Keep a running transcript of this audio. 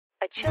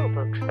Chill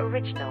Books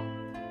original.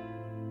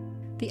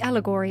 The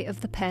Allegory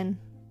of the Pen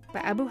by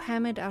Abu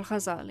Hamid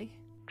Al-Ghazali.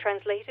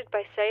 Translated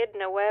by Syed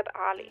Nawab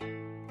Ali.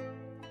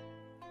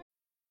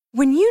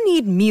 When you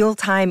need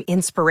mealtime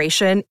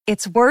inspiration,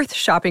 it's worth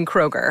shopping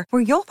Kroger,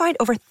 where you'll find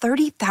over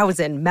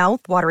 30,000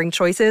 mouth-watering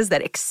choices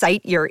that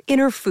excite your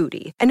inner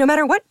foodie. And no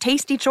matter what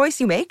tasty choice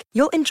you make,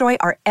 you'll enjoy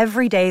our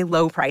everyday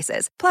low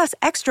prices, plus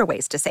extra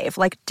ways to save,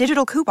 like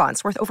digital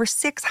coupons worth over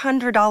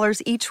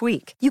 $600 each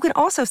week. You can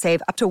also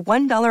save up to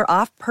 $1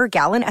 off per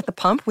gallon at the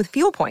pump with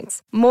fuel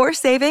points. More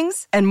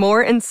savings and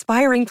more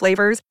inspiring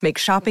flavors make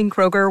shopping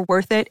Kroger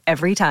worth it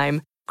every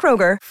time.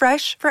 Kroger,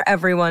 fresh for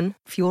everyone.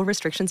 Fuel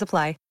restrictions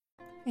apply.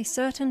 A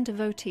certain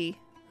devotee,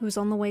 who was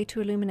on the way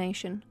to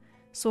illumination,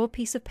 saw a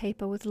piece of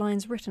paper with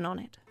lines written on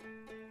it.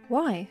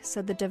 "Why,"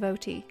 said the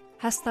devotee,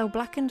 "hast thou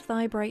blackened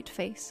thy bright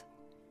face?"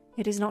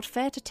 "It is not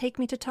fair to take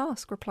me to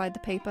task," replied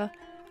the paper.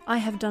 "I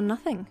have done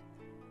nothing.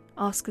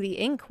 Ask the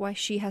ink why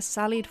she has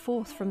sallied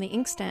forth from the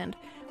inkstand,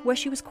 where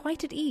she was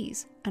quite at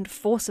ease, and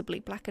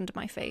forcibly blackened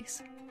my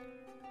face."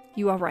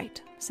 "You are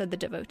right," said the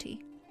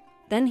devotee.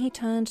 Then he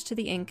turned to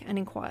the ink and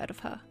inquired of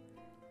her.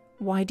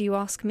 "Why do you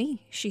ask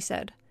me?" she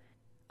said.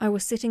 "I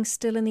was sitting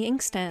still in the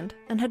inkstand,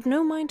 and had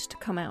no mind to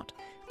come out,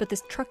 but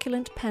this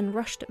truculent pen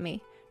rushed at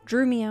me,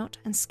 drew me out,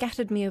 and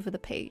scattered me over the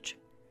page.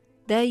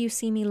 There you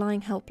see me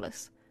lying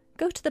helpless.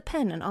 Go to the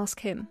pen and ask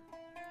him."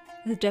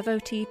 The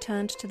devotee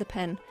turned to the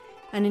pen,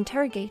 and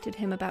interrogated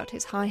him about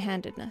his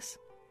high-handedness.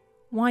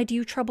 "Why do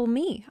you trouble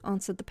me?"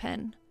 answered the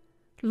pen.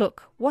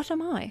 "Look, what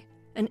am I?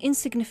 An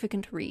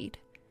insignificant reed.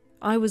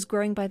 I was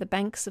growing by the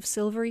banks of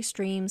silvery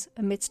streams,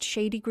 amidst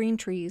shady green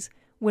trees,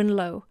 when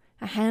lo,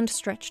 a hand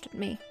stretched at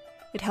me.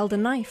 It held a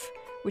knife,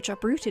 which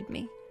uprooted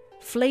me,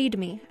 flayed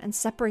me, and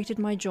separated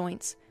my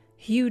joints,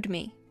 hewed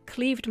me,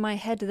 cleaved my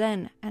head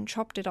then, and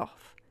chopped it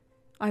off.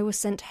 I was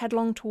sent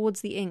headlong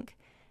towards the ink,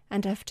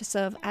 and have to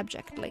serve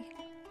abjectly.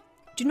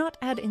 Do not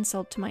add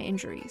insult to my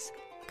injuries.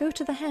 Go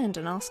to the hand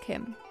and ask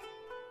him."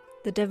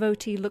 The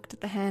devotee looked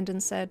at the hand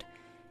and said,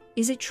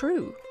 "Is it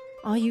true?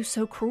 Are you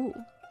so cruel?"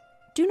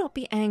 "Do not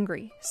be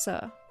angry,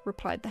 sir,"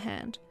 replied the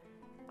hand.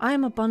 "I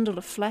am a bundle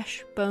of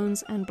flesh,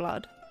 bones, and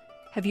blood.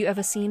 Have you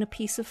ever seen a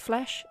piece of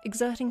flesh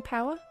exerting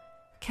power?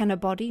 Can a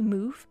body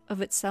move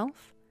of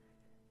itself?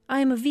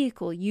 I am a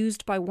vehicle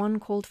used by one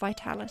called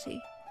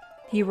Vitality.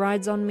 He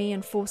rides on me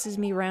and forces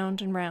me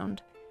round and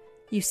round.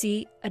 You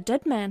see, a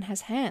dead man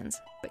has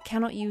hands, but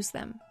cannot use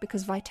them,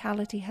 because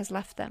Vitality has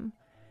left them.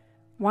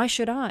 Why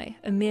should I,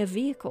 a mere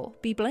vehicle,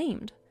 be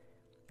blamed?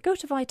 Go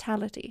to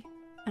Vitality,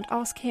 and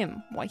ask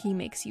him why he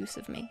makes use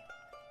of me."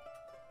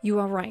 "You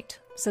are right,"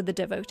 said the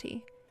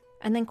devotee,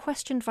 and then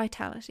questioned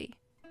Vitality.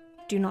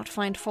 "Do not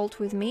find fault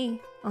with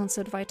me,"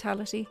 answered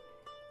Vitality.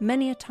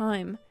 "Many a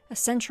time a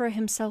censurer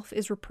himself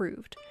is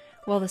reproved,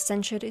 while the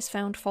censured is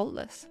found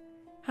faultless.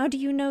 How do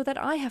you know that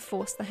I have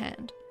forced the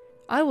hand?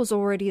 I was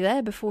already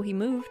there before he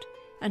moved,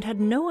 and had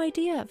no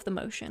idea of the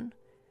motion.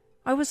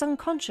 I was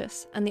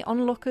unconscious, and the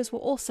onlookers were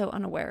also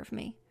unaware of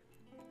me.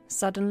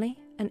 Suddenly,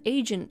 an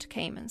agent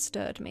came and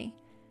stirred me.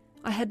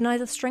 I had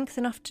neither strength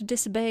enough to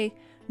disobey,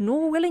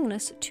 nor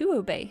willingness to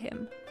obey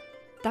him.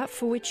 That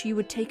for which you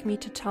would take me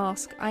to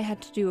task I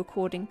had to do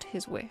according to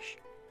his wish.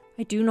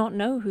 I do not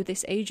know who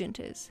this agent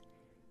is.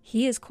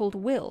 He is called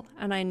Will,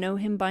 and I know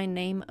him by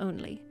name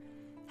only.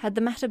 Had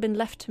the matter been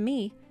left to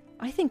me,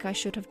 I think I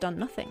should have done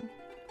nothing."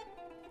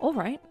 "All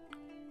right,"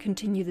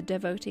 continued the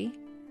devotee.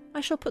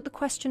 "I shall put the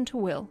question to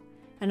Will,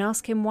 and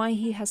ask him why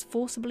he has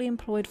forcibly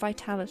employed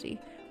Vitality,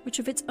 which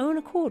of its own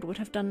accord would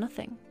have done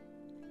nothing."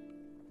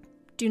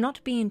 "Do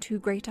not be in too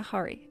great a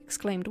hurry,"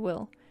 exclaimed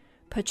Will.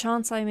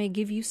 "Perchance I may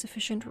give you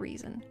sufficient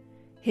reason.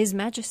 His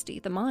Majesty,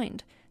 the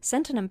Mind,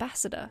 sent an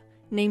ambassador,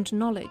 named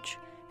Knowledge,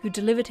 who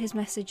delivered his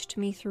message to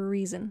me through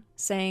reason,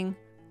 saying,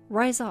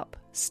 'Rise up,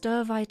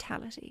 stir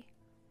Vitality.'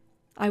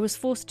 I was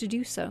forced to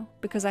do so,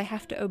 because I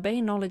have to obey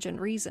knowledge and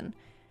reason,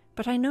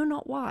 but I know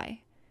not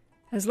why.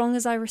 As long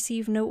as I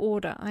receive no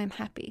order, I am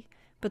happy,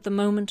 but the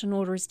moment an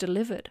order is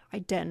delivered, I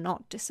dare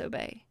not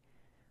disobey.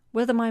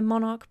 Whether my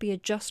monarch be a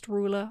just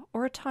ruler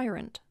or a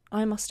tyrant,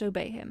 I must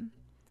obey him.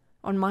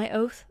 On my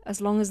oath, as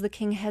long as the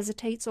king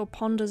hesitates or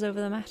ponders over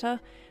the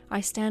matter,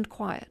 I stand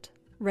quiet,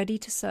 ready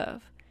to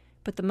serve.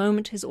 But the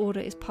moment his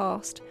order is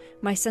passed,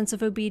 my sense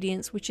of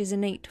obedience, which is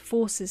innate,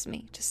 forces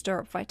me to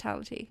stir up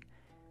Vitality.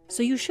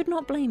 So you should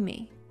not blame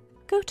me.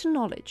 Go to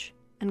Knowledge,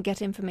 and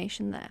get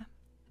information there."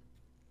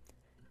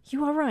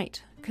 "You are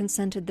right,"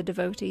 consented the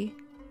devotee,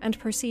 and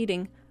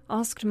proceeding,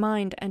 asked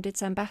Mind and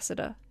its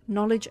ambassador,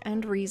 Knowledge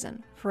and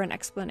Reason, for an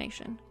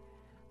explanation.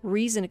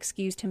 Reason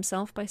excused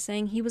himself by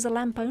saying he was a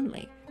lamp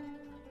only,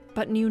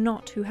 but knew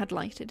not who had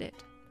lighted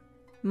it.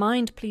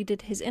 Mind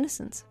pleaded his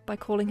innocence by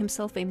calling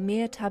himself a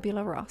mere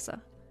tabula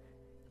rasa.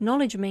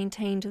 Knowledge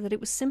maintained that it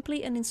was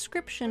simply an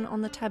inscription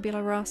on the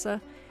tabula rasa,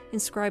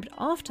 inscribed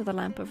after the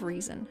lamp of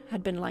reason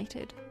had been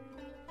lighted.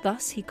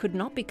 Thus he could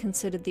not be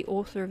considered the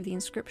author of the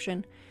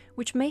inscription,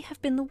 which may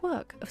have been the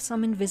work of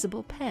some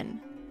invisible pen.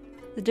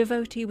 The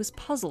devotee was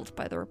puzzled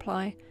by the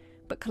reply,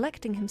 but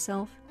collecting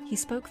himself, he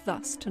spoke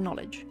thus to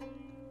Knowledge.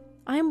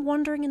 I am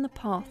wandering in the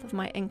path of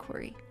my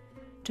enquiry.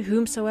 To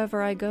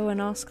whomsoever I go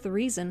and ask the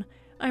reason,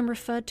 I am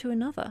referred to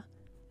another.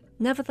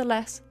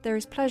 Nevertheless, there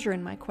is pleasure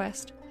in my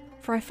quest,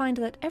 for I find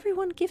that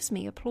everyone gives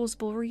me a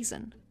plausible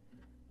reason.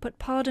 But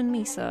pardon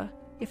me, sir,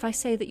 if I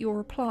say that your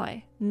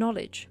reply,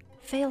 knowledge,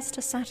 fails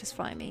to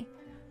satisfy me.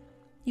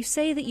 You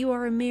say that you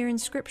are a mere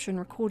inscription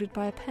recorded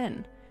by a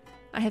pen.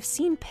 I have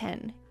seen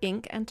pen,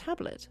 ink, and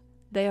tablet.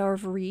 They are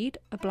of reed,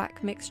 a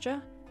black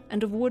mixture,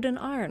 and of wood and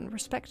iron,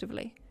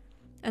 respectively.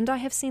 And I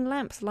have seen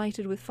lamps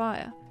lighted with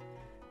fire.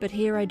 But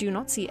here I do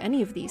not see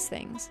any of these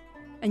things,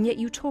 and yet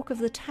you talk of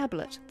the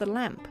tablet, the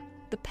lamp,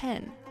 the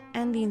pen,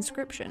 and the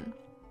inscription.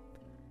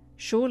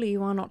 Surely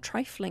you are not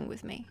trifling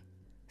with me?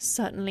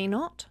 Certainly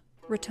not,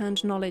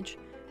 returned Knowledge.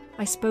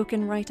 I spoke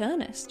in right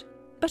earnest,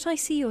 but I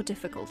see your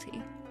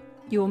difficulty.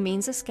 Your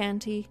means are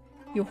scanty,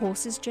 your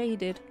horse is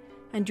jaded,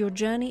 and your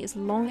journey is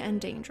long and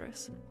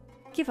dangerous.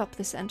 Give up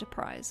this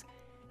enterprise,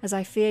 as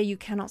I fear you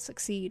cannot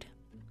succeed.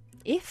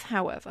 If,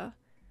 however,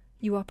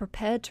 you are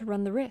prepared to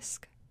run the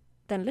risk,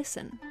 then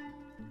listen.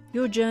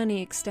 Your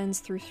journey extends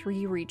through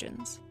 3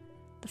 regions.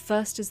 The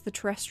first is the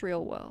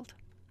terrestrial world.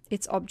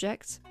 Its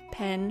objects,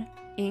 pen,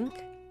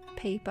 ink,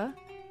 paper,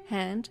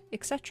 hand,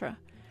 etc.,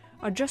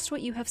 are just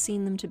what you have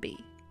seen them to be.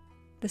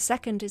 The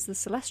second is the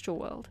celestial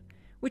world,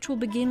 which will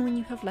begin when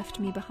you have left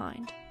me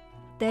behind.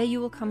 There you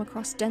will come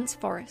across dense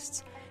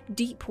forests,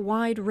 deep,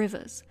 wide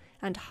rivers,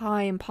 and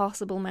high,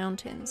 impassable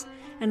mountains,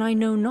 and I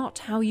know not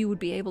how you would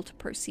be able to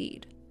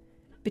proceed.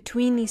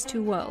 Between these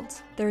 2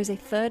 worlds, there is a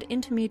third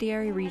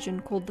intermediary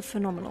region called the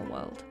phenomenal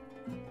world.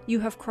 You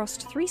have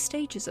crossed 3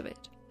 stages of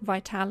it: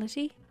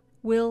 vitality,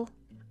 will,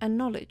 and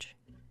knowledge.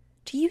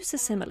 To use a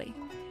simile,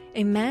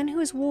 a man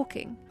who is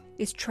walking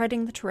is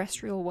treading the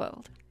terrestrial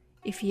world.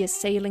 If he is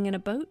sailing in a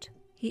boat,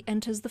 he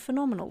enters the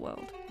phenomenal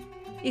world.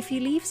 If he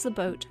leaves the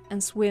boat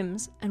and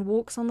swims and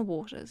walks on the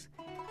waters,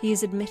 he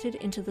is admitted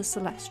into the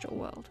celestial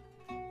world.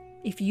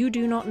 If you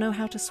do not know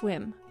how to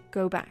swim,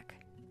 go back.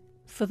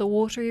 For the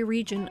watery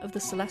region of the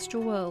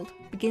celestial world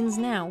begins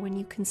now when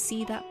you can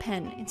see that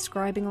pen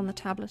inscribing on the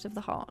tablet of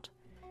the heart.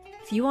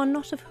 If you are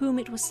not of whom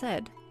it was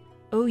said,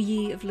 O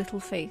ye of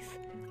little faith,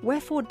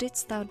 wherefore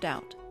didst thou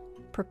doubt?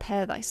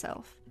 Prepare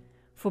thyself,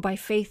 for by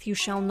faith you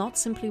shall not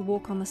simply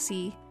walk on the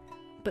sea,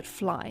 but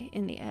fly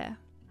in the air.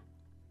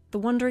 The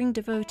wondering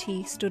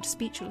devotee stood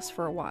speechless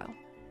for a while,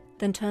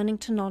 then turning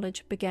to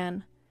Knowledge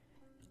began,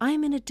 I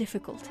am in a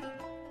difficulty.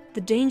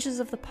 The dangers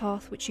of the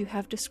path which you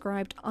have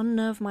described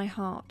unnerve my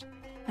heart,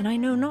 and I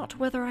know not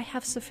whether I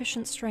have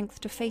sufficient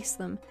strength to face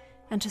them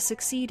and to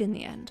succeed in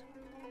the end.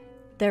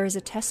 There is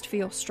a test for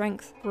your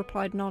strength,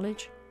 replied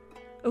Knowledge.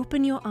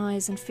 Open your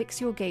eyes and fix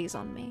your gaze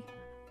on me.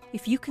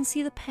 If you can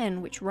see the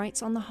pen which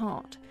writes on the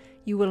heart,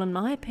 you will, in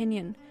my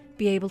opinion,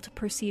 be able to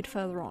proceed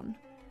further on.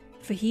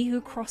 For he who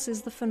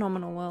crosses the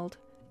phenomenal world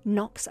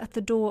knocks at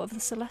the door of the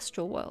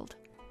celestial world,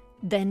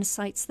 then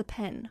sights the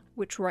pen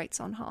which writes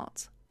on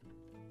hearts.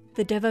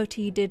 The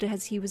devotee did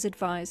as he was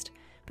advised,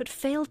 but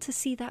failed to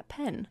see that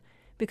pen,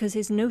 because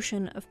his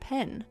notion of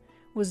pen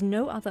was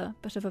no other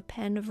but of a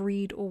pen of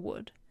reed or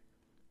wood.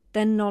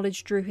 Then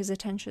Knowledge drew his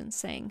attention,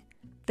 saying,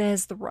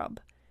 There's the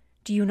rub.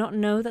 Do you not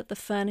know that the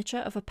furniture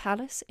of a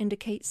palace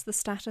indicates the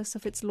status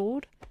of its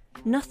lord?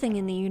 Nothing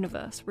in the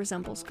universe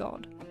resembles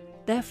God.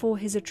 Therefore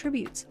his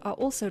attributes are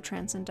also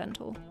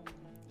transcendental.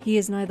 He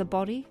is neither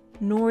body,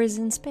 nor is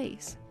in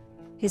space.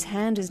 His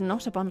hand is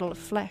not a bundle of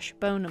flesh,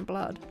 bone, and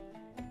blood.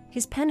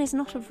 His pen is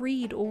not of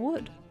reed or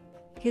wood.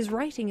 His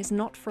writing is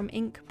not from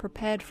ink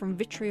prepared from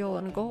vitriol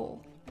and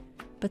gall.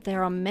 But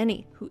there are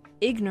many who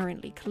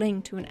ignorantly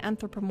cling to an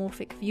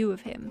anthropomorphic view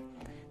of him.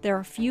 There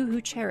are few who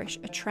cherish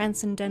a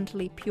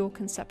transcendentally pure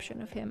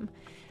conception of him,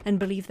 and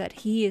believe that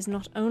he is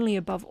not only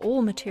above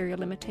all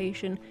material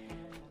imitation,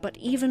 but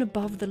even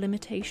above the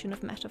limitation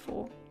of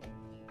metaphor.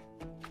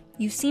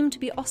 You seem to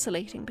be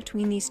oscillating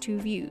between these 2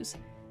 views,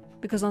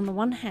 because on the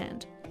one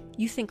hand,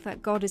 you think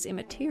that God is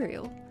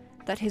immaterial,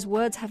 that his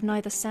words have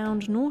neither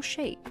sound nor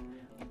shape.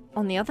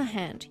 On the other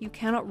hand, you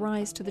cannot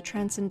rise to the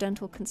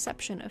transcendental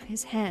conception of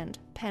his hand,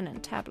 pen,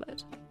 and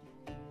tablet.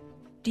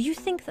 Do you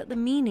think that the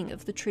meaning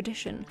of the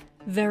tradition,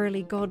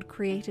 verily God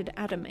created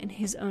Adam in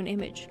his own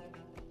image,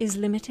 is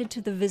limited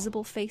to the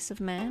visible face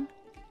of man?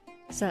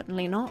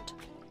 Certainly not.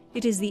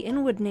 It is the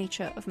inward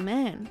nature of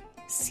man,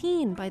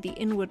 seen by the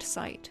inward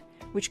sight,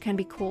 which can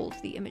be called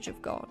the image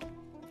of God.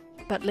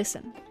 But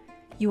listen,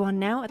 you are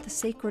now at the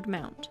sacred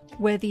mount,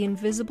 where the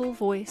invisible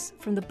voice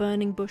from the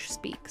burning bush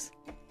speaks.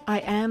 I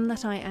am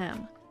that I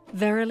am.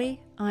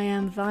 Verily, I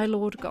am thy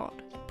Lord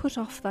God. Put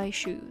off thy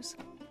shoes.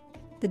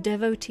 The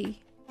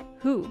devotee,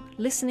 who,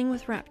 listening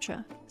with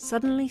rapture,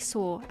 suddenly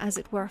saw, as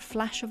it were a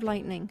flash of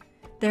lightning,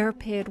 there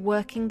appeared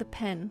working the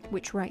pen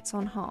which writes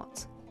on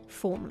hearts,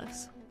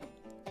 formless.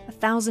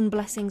 1,000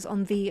 blessings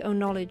on thee, O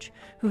Knowledge,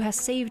 who has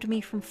saved me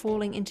from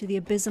falling into the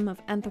abysm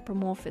of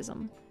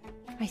anthropomorphism.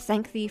 I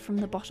thank thee from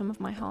the bottom of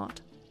my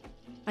heart.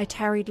 I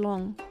tarried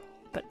long,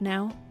 but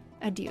now,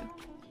 adieu.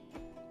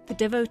 The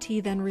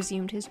devotee then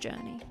resumed his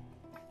journey.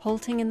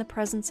 Halting in the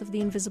presence of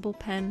the invisible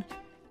pen,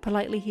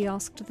 politely he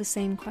asked the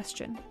same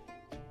question.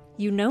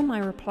 "You know my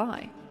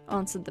reply,"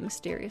 answered the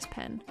mysterious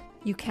pen.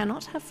 "You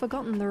cannot have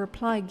forgotten the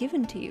reply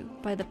given to you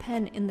by the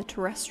pen in the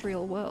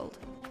terrestrial world."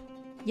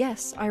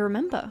 "Yes, I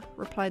remember,"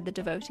 replied the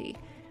devotee,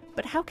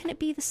 "but how can it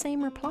be the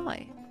same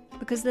reply?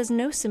 Because there's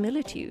no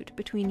similitude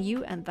between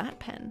you and that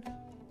pen."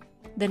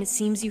 "Then it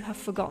seems you have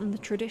forgotten the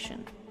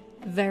tradition.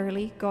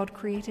 Verily, God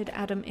created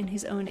Adam in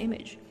his own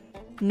image."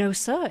 "No,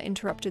 sir,"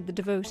 interrupted the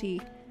devotee,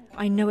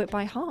 "I know it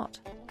by heart."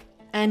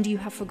 "And you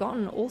have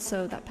forgotten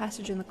also that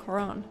passage in the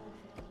Quran,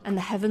 'and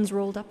the heavens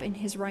rolled up in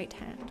his right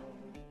hand.'"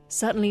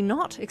 "Certainly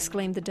not,"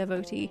 exclaimed the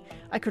devotee.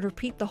 "I could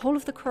repeat the whole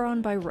of the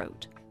Quran by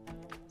rote."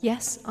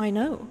 "Yes, I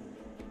know.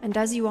 And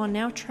as you are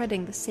now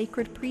treading the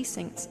sacred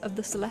precincts of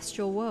the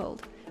celestial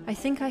world, I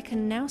think I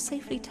can now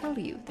safely tell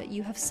you that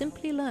you have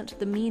simply learnt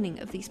the meaning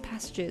of these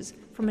passages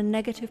from a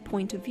negative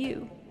point of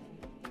view.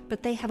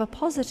 But they have a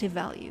positive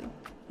value,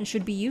 and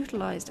should be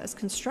utilized as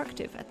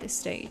constructive at this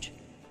stage.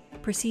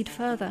 Proceed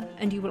further,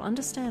 and you will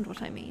understand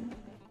what I mean."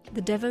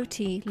 The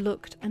devotee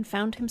looked and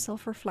found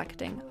himself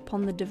reflecting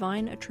upon the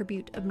divine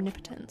attribute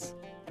omnipotence.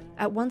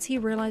 At once he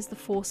realized the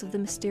force of the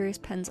mysterious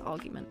pen's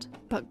argument,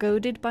 but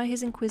goaded by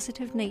his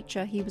inquisitive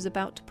nature, he was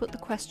about to put the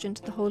question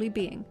to the holy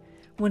being,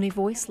 when a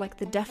voice like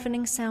the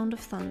deafening sound of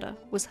thunder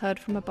was heard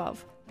from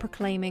above,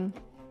 proclaiming,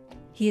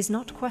 "He is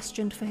not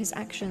questioned for his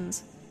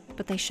actions,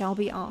 but they shall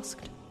be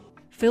asked."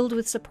 Filled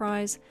with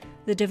surprise,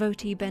 the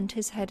devotee bent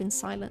his head in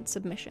silent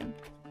submission.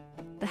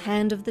 The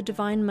hand of the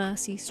divine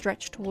mercy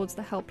stretched towards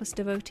the helpless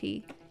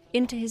devotee.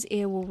 Into his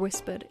ear were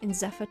whispered in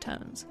zephyr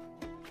tones,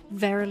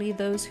 "Verily,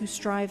 those who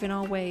strive in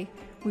our way,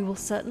 we will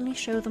certainly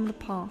show them the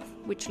path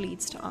which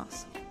leads to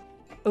us."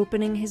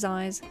 Opening his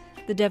eyes,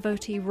 the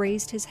devotee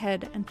raised his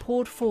head and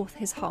poured forth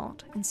his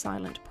heart in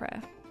silent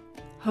prayer.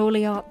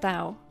 "Holy art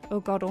thou, O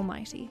God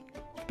Almighty.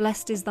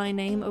 Blessed is thy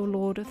name, O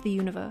Lord of the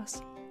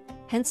universe.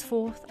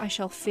 Henceforth I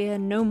shall fear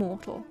no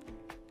mortal.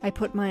 I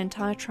put my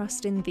entire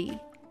trust in thee.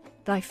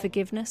 Thy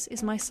forgiveness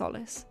is my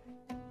solace.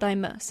 Thy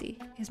mercy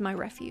is my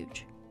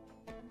refuge."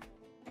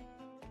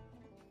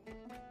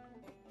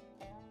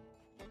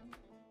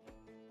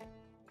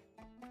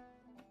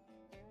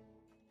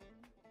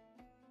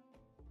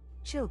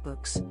 Chill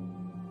Books.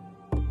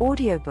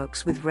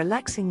 Audiobooks with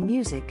relaxing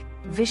music,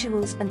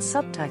 visuals, and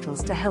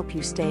subtitles to help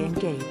you stay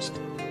engaged.